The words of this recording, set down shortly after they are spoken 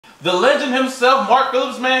The legend himself, Mark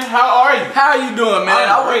Phillips, man. How are you? How are you doing, man?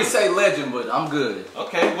 I wouldn't say legend, but I'm good.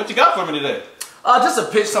 Okay, what you got for me today? Just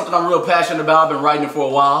a pitch, something I'm real passionate about. I've been writing it for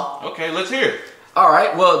a while. Okay, let's hear it. All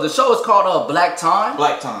right, well, the show is called Black Time.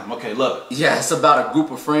 Black Time, okay, love it. Yeah, it's about a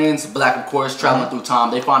group of friends, black of course, traveling through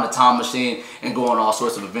time. They find a time machine and go on all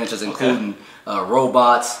sorts of adventures, including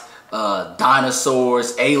robots,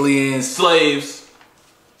 dinosaurs, aliens. Slaves,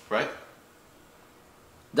 right?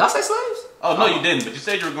 Did I say slaves? Oh, no, you didn't, but you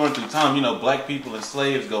said you were going through time. You know, black people and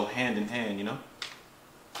slaves go hand in hand, you know?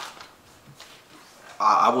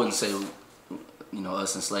 I wouldn't say,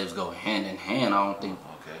 us and slaves go hand in hand. I don't think.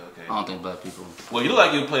 Okay. I don't think black people. Well, you look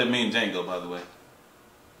like you played Mean Django, by the way.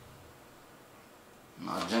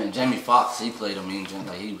 No, Jamie Foxx, he played a Mean Django.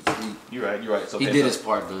 Like You're right. So, he did his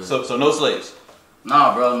part good. So no slaves?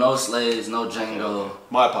 Nah, bro, no slaves, no Django. Okay.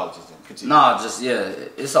 My apologies then. Continue. Nah,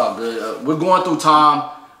 it's all good. We're going through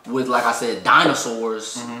time with, like I said,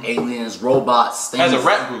 dinosaurs, aliens, robots, things. As a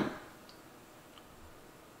rap group?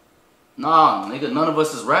 Nah, nigga, none of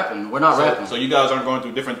us is rapping. We're not rapping. So you guys aren't going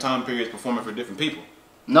through different time periods performing for different people?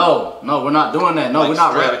 No, we're not doing that. No, like we're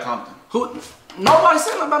not rapping. Compton. Nobody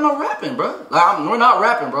said nothing about no rapping, bro. Like, we're not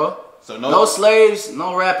rapping, bro. So no slaves,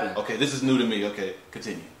 no rapping. Okay, this is new to me. Okay,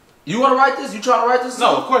 continue. You want to write this? You trying to write this?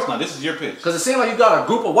 No, of course not. This is your pitch. Because it seems like you got a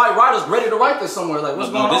group of white writers ready to write this somewhere. Like,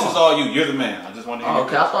 what's going on? No, this is all you. You're the man. I just want to hear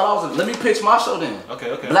okay, I thought I was. Let me pitch my show then.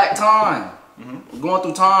 Okay. Black Time. We're going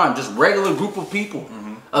through time. Just regular group of people.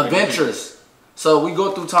 Adventures. So we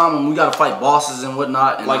go through time and we got to fight bosses and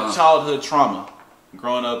whatnot. And, like childhood trauma.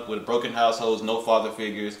 Growing up with broken households, no father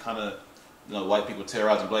figures, kind of, white people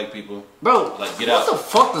terrorizing black people. Bro, like Get Out. What the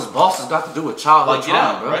fuck does bosses got to do with childhood Get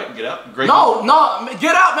trauma, Out, bro? Right? Get Out. Great. No,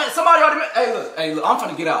 Get Out, man. Somebody already. Hey, look. I'm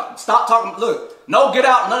finna get out. Stop talking. Look, no Get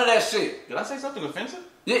Out. None of that shit. Did I say something offensive?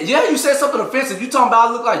 Yeah, you said something offensive. You talking about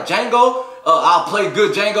I look like Django? I'll play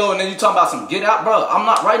good Django, and then you talking about some Get Out, bro. I'm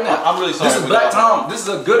not right now. I'm really sorry. This is Black Time. This is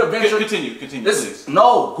a good adventure. Continue, this please.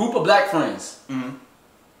 No group of black friends.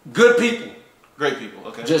 Good people. Great people.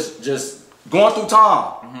 Okay. Just going through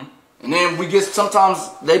time. And then sometimes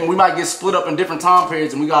we might get split up in different time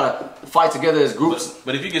periods, and we gotta fight together as groups.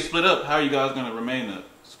 But if you get split up, how are you guys gonna remain a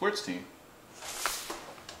sports team?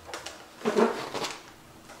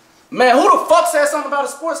 Man, who the fuck said something about a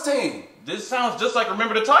sports team? This sounds just like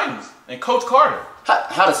Remember the Titans and Coach Carter.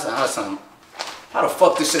 How the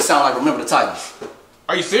fuck this shit sound like Remember the Titans?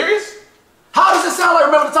 Are you serious? How does it sound like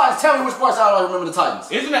Remember the Titans? Tell me which part sound like Remember the Titans.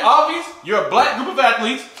 Isn't it obvious? You're a black group of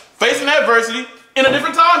athletes facing adversity in a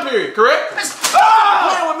different time period, correct?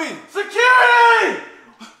 Playing with me. Security!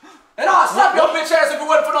 And I'll slap your bitch ass if it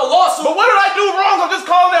wasn't for no lawsuit. But what did I do wrong? I'm just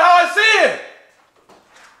calling it how I see it.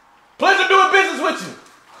 Pleasure doing business with you.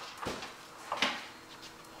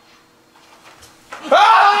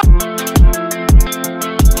 Ah!